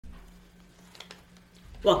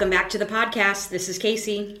Welcome back to the podcast. This is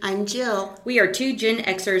Casey. I'm Jill. We are two Gen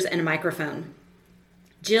Xers and a microphone.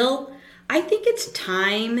 Jill, I think it's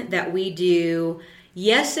time that we do,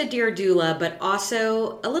 yes, a Dear Doula, but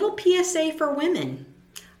also a little PSA for women.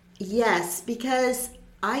 Yes, because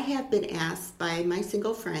I have been asked by my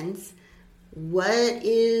single friends, what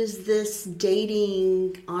is this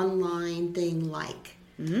dating online thing like?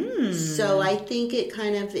 So I think it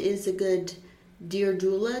kind of is a good Dear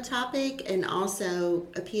Doula topic and also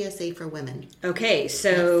a PSA for women. Okay,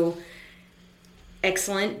 so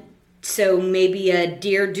excellent. So maybe a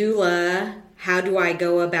Dear Doula, how do I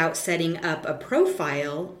go about setting up a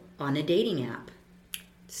profile on a dating app?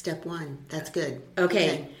 Step one. That's good.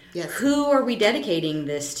 Okay. Yes. Who are we dedicating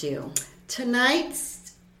this to?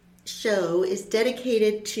 Tonight's show is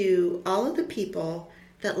dedicated to all of the people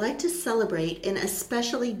that like to celebrate and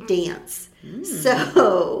especially dance.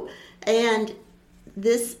 So, and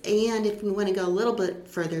if we want to go a little bit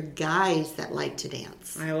further, guys that like to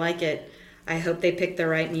dance. I like it. I hope they pick the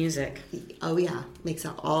right music. Oh yeah, makes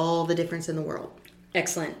all the difference in the world.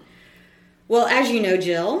 Excellent. Well, as you know,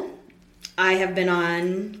 Jill, I have been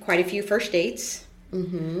on quite a few first dates.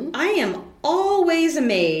 I am always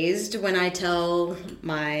amazed when I tell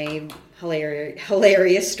my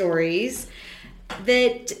hilarious stories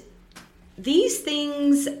that these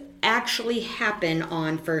things actually happen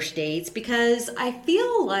on first dates, because I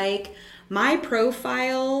feel like my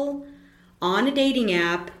profile on a dating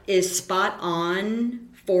app is spot on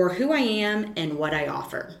for who I am and what I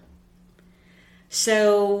offer.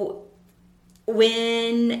 So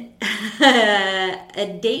when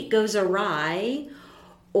a date goes awry,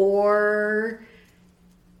 or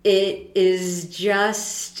it is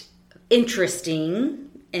just interesting,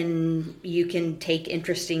 and you can take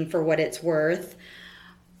interesting for what it's worth,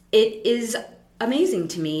 it is amazing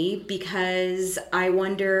to me, because I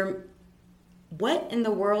wonder, what in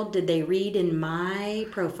the world did they read in my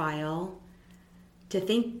profile to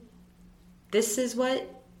think this is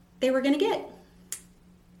what they were going to get?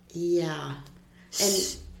 Yeah.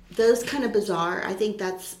 And those kind of bizarre, I think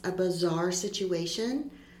that's a bizarre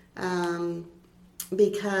situation,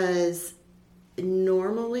 because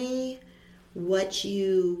normally what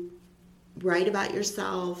you write about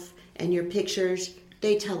yourself and your pictures,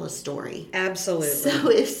 they tell a story. Absolutely. So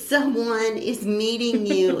if someone is meeting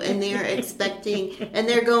you and they're expecting, and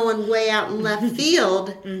they're going way out in left field,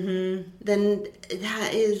 then that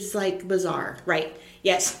is like bizarre. Right.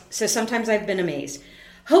 Yes. So sometimes I've been amazed.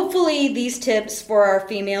 Hopefully these tips for our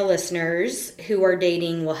female listeners who are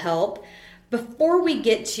dating will help. Before we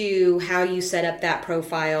get to how you set up that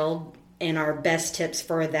profile and our best tips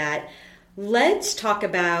for that, let's talk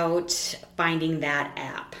about finding that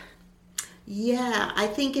app. Yeah, I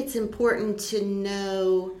think it's important to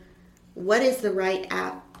know what is the right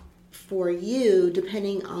app for you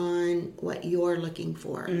depending on what you're looking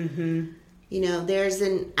for. You know, there's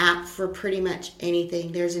an app for pretty much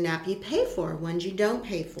anything. There's an app you pay for, ones you don't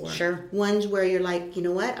pay for. Sure. Ones where you're like, you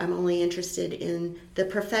know what, I'm only interested in the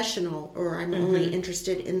professional, or I'm only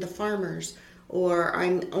interested in the farmers, or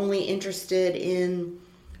I'm only interested in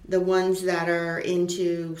the ones that are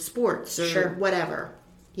into sports or whatever.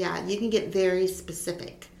 Yeah, you can get very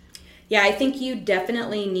specific. Yeah, I think you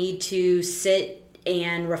definitely need to sit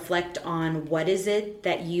and reflect on what is it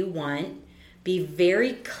that you want. Be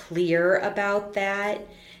very clear about that.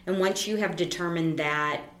 And once you have determined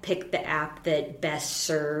that, pick the app that best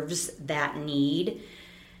serves that need.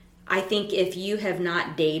 I think if you have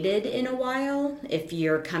not dated in a while, if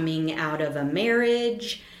you're coming out of a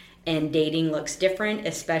marriage and dating looks different,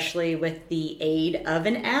 especially with the aid of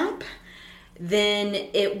an app, then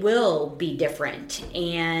it will be different.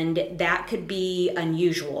 And that could be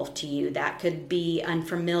unusual to you. That could be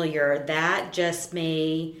unfamiliar. That just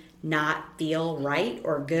may not feel right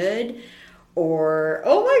or good, or,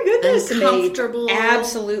 oh my goodness, uncomfortable.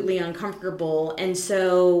 Absolutely uncomfortable. And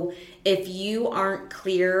so if you aren't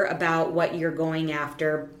clear about what you're going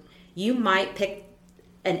after, you might pick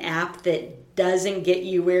an app that doesn't get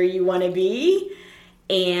you where you want to be.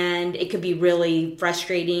 And it could be really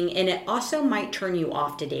frustrating, and it also might turn you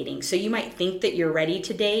off to dating. So you might think that you're ready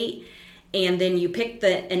to date, and then you pick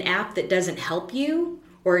an app that doesn't help you,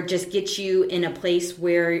 or it just gets you in a place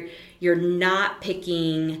where you're not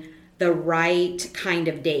picking the right kind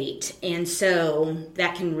of date. And so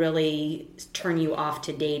that can really turn you off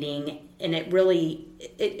to dating, and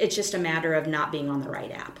it's just a matter of not being on the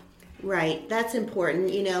right app. Right, that's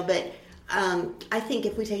important, but I think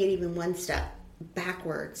if we take it even one step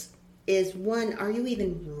backwards, is one, are you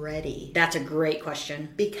even ready? That's a great question.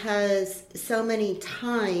 Because so many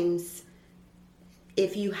times,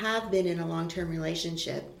 if you have been in a long-term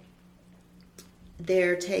relationship,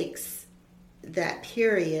 there takes that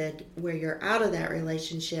period where you're out of that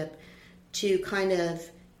relationship to kind of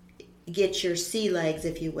get your sea legs,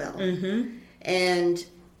 if you will, and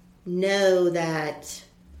know that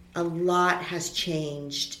a lot has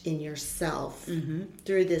changed in yourself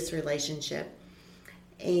through this relationship.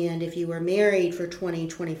 And if you were married for 20,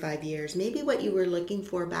 25 years, maybe what you were looking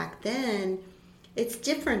for back then, it's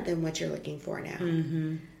different than what you're looking for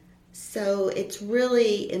now. So it's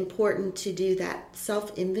really important to do that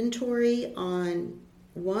self-inventory on,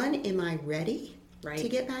 one, am I ready to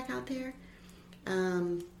get back out there?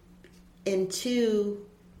 And two,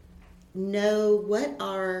 know what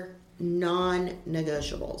are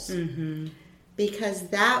non-negotiables. Because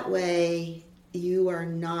that way you are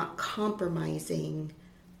not compromising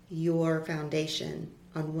your foundation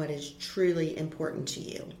on what is truly important to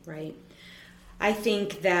you. Right. I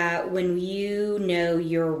think that when you know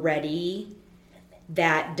you're ready,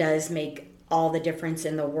 that does make all the difference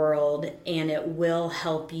in the world, and it will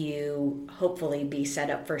help you hopefully be set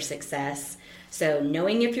up for success. So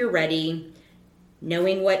knowing if you're ready,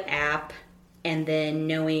 knowing what app, and then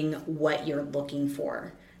knowing what you're looking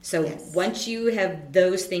for. So once you have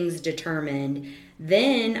those things determined,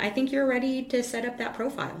 then I think you're ready to set up that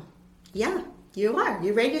profile. Yeah, you are.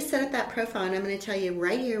 You're ready to set up that profile. And I'm going to tell you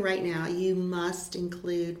right here, right now, you must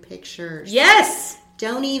include pictures. Yes!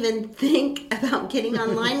 Don't even think about getting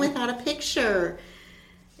online without a picture.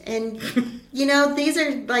 And, these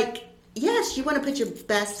are like, yes, you want to put your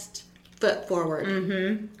best foot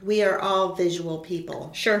forward. We are all visual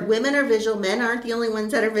people. Sure. Women are visual. Men aren't the only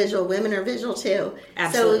ones that are visual. Women are visual too.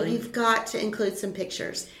 Absolutely. So you've got to include some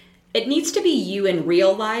pictures. It needs to be you in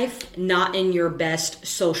real life, not in your best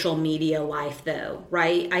social media life, though,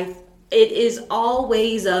 right? It is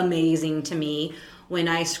always amazing to me when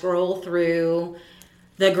I scroll through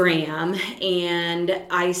the gram and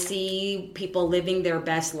I see people living their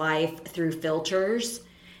best life through filters,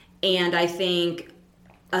 and I think,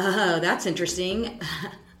 oh, that's interesting.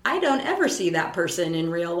 I don't ever see that person in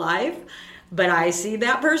real life, but I see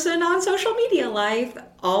that person on social media life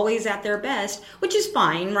always at their best, which is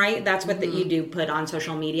fine, right? That's what that you do put on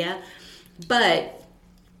social media. But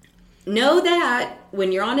know that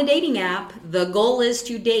when you're on a dating app, the goal is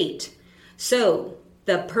to date. So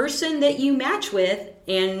the person that you match with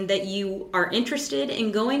and that you are interested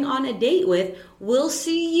in going on a date with will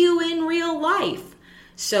see you in real life.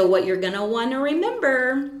 So what you're going to want to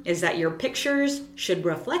remember is that your pictures should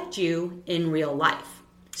reflect you in real life.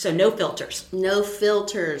 So no filters. No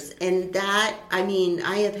filters. And that, I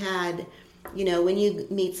have had, when you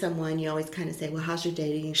meet someone, you always kind of say, well, how's your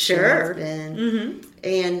dating experience been?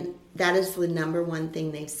 And that is the number one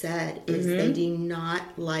thing they've said is they do not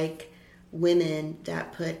like women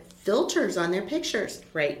that put filters on their pictures.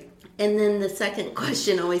 Right. And then the second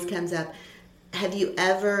question always comes up, have you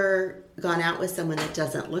ever gone out with someone that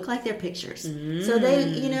doesn't look like their pictures? So they,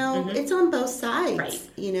 it's on both sides,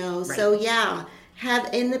 Right. So yeah,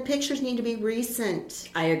 and the pictures need to be recent.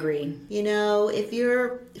 I agree. If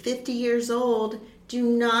you're 50 years old, do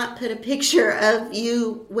not put a picture of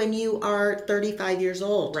you when you are 35 years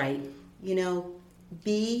old. Right.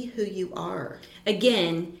 Be who you are.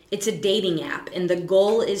 Again, it's a dating app, and the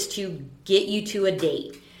goal is to get you to a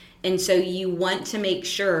date. And so you want to make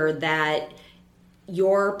sure that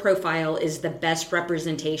your profile is the best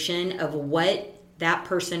representation of what that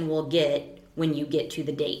person will get when you get to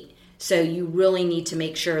the date. So you really need to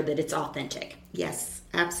make sure that it's authentic. Yes,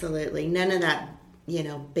 absolutely. None of that,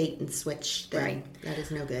 bait and switch thing. Right. That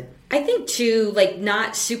is no good. I think too,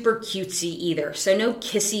 not super cutesy either. So no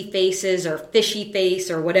kissy faces or fishy face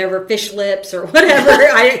or whatever, fish lips or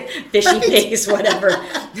whatever. Fishy face, whatever.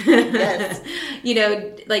 Yes.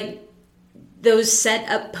 Those set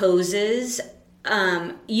up poses.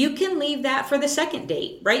 You can leave that for the second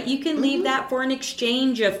date, right? You can leave that for an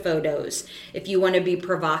exchange of photos if you want to be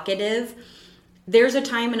provocative. There's a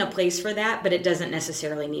time and a place for that, but it doesn't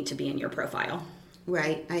necessarily need to be in your profile.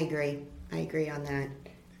 Right. I agree on that.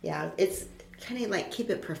 Yeah. It's kind of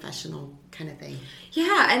keep it professional kind of thing.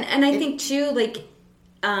 Yeah. And I think too,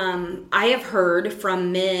 I have heard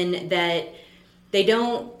from men that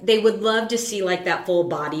they would love to see that full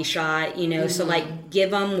body shot, so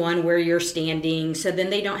give them one where you're standing so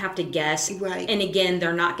then they don't have to guess. Right. And again,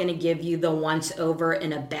 they're not going to give you the once over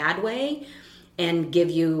in a bad way and give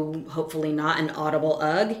you hopefully not an audible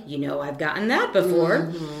ugh. I've gotten that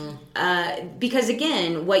before. Because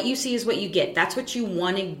again, what you see is what you get. That's what you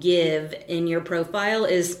want to give in your profile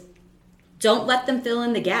is don't let them fill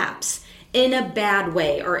in the gaps in a bad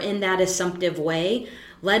way or in that assumptive way.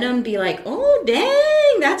 Let them be like, oh,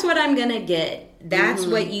 dang, that's what I'm going to get. That's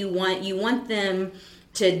what you want. You want them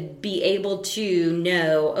to be able to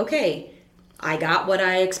know, okay, I got what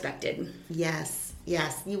I expected. Yes.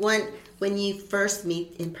 You want, when you first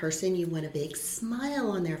meet in person, you want a big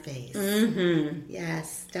smile on their face. Mm-hmm.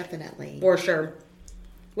 Yes, definitely. For sure.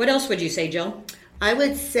 What else would you say, Jill? I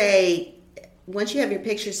would say once you have your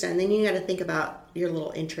pictures done, then you got to think about your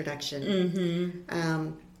little introduction.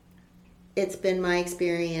 Mm-hmm. It's been my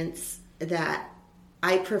experience that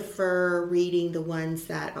I prefer reading the ones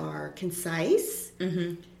that are concise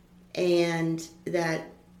and that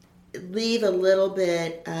leave a little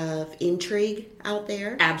bit of intrigue out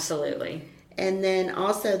there. Absolutely. And then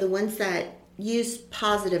also the ones that use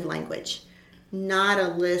positive language, not a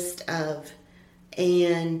list of,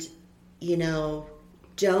 and,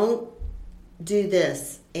 don't do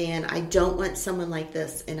this, and I don't want someone like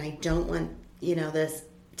this, and I don't want, this.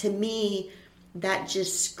 To me, that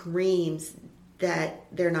just screams that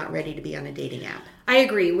they're not ready to be on a dating app. I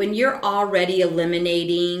agree. When you're already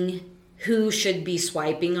eliminating who should be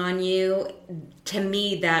swiping on you, to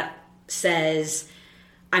me that says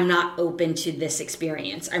I'm not open to this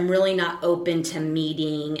experience. I'm really not open to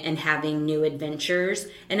meeting and having new adventures.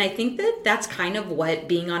 And I think that that's kind of what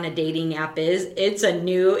being on a dating app is. It's a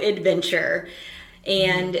new adventure.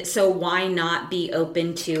 And so why not be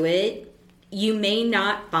open to it? You may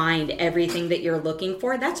not find everything that you're looking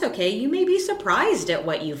for. That's okay. You may be surprised at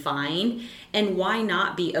what you find. And why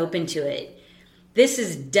not be open to it? This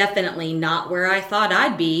is definitely not where I thought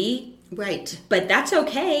I'd be. Right. But that's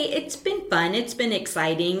okay. It's been fun. It's been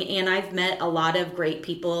exciting. And I've met a lot of great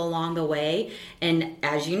people along the way. And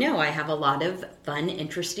as you know, I have a lot of fun,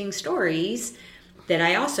 interesting stories that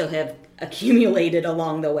I also have accumulated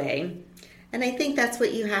along the way. And I think that's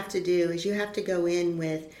what you have to do, is you have to go in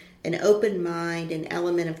with an open mind, an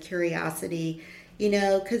element of curiosity,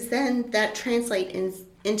 because then that translates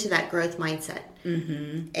into that growth mindset.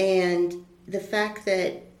 Mm-hmm. And the fact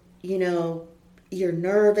that, you're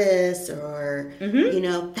nervous or,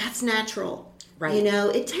 that's natural. Right.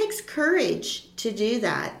 It takes courage to do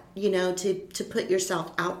that, to put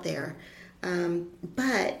yourself out there.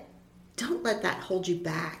 But don't let that hold you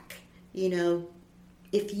back.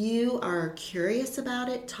 If you are curious about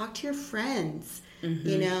it, talk to your friends.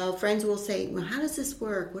 Mm-hmm. Friends will say, well, how does this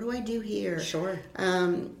work? What do I do here? Sure.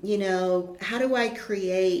 How do I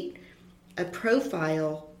create a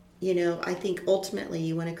profile? I think ultimately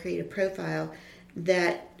you want to create a profile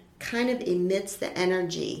that kind of emits the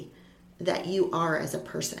energy that you are as a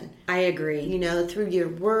person. I agree. Through your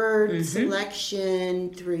word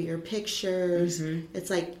selection, through your pictures. It's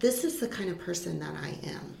like, this is the kind of person that I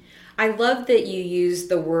am. I love that you use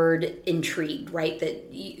the word intrigued, right?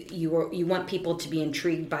 That you want people to be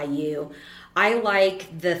intrigued by you. I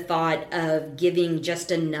like the thought of giving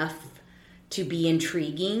just enough to be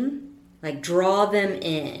intriguing, like draw them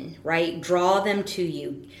in, right? Draw them to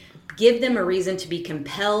you. Give them a reason to be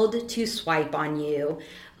compelled to swipe on you,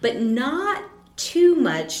 but not too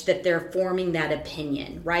much that they're forming that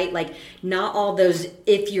opinion, right? Like not all those,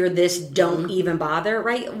 if you're this, don't even bother,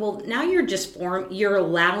 right? Well, now you're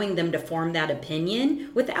allowing them to form that opinion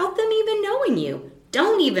without them even knowing you.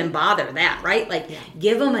 Don't even bother that, right? Like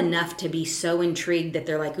give them enough to be so intrigued that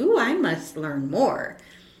they're like, ooh, I must learn more.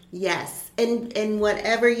 Yes. And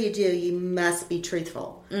whatever you do, you must be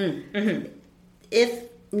truthful.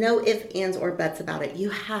 No ifs, ands, or buts about it. You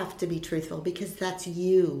have to be truthful because that's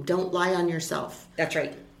you. Don't lie on yourself. That's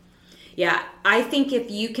right. Yeah, I think if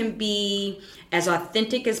you can be as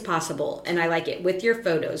authentic as possible, and I like it, with your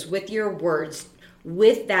photos, with your words,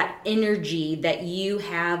 with that energy that you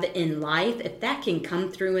have in life, if that can come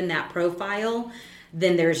through in that profile,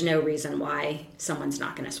 then there's no reason why someone's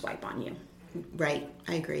not going to swipe on you. Right.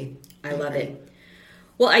 I agree. I love it.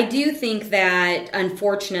 Well, I do think that,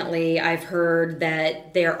 unfortunately, I've heard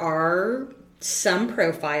that there are some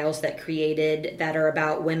profiles that are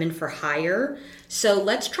about women for hire. So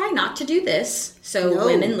let's try not to do this. So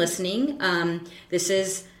women listening, this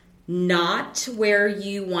is not where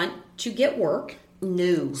you want to get work.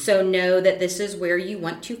 No. So know that this is where you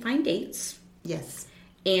want to find dates. Yes.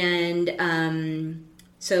 And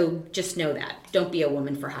so just know that. Don't be a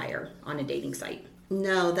woman for hire on a dating site.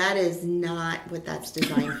 No, that is not what that's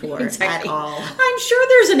designed for exactly. at all. I'm sure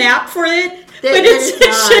there's an app for it, but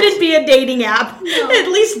it shouldn't be a dating app. No. At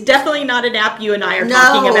least definitely not an app you and I are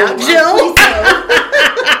talking about, Jill.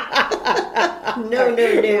 No.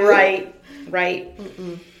 Right.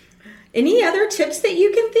 Mm-mm. Any other tips that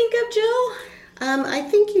you can think of, Jill? I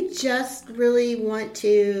think you just really want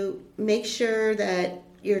to make sure that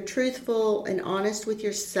you're truthful and honest with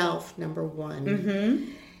yourself, number one.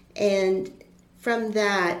 Mm-hmm. And from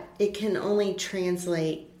that, it can only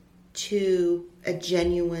translate to a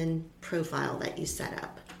genuine profile that you set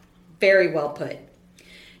up. Very well put.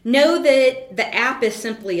 Know that the app is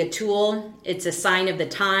simply a tool. It's a sign of the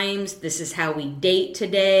times. This is how we date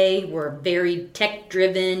today. We're a very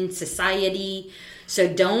tech-driven society.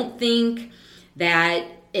 So don't think that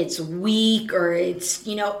it's weak or it's,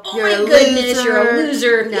 oh my goodness, you're a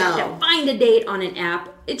loser. No. You have to find a date on an app.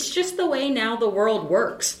 It's just the way now the world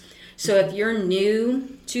works. So if you're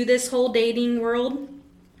new to this whole dating world,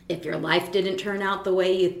 if your life didn't turn out the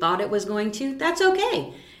way you thought it was going to, that's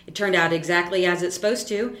okay. It turned out exactly as it's supposed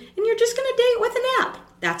to, and you're just going to date with an app.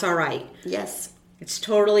 That's all right. Yes. It's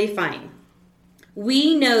totally fine.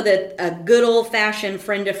 We know that a good old-fashioned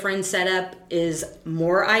friend-to-friend setup is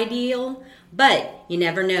more ideal, but you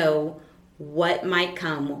never know what might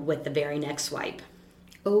come with the very next swipe.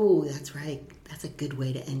 Oh, that's right. That's a good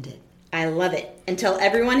way to end it. I love it. Until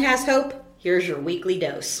everyone has hope, here's your weekly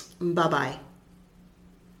dose. Bye-bye.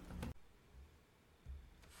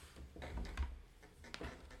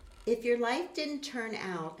 If your life didn't turn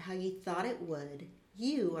out how you thought it would,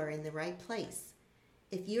 you are in the right place.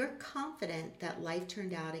 If you're confident that life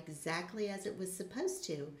turned out exactly as it was supposed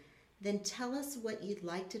to, then tell us what you'd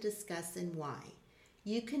like to discuss and why.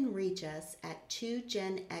 You can reach us at 2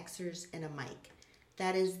 Gen Xers and a mic.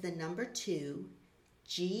 That is the number 2,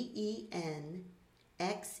 GenXerSandamic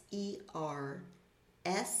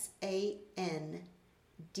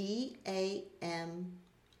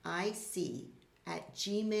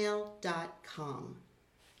 @gmail.com.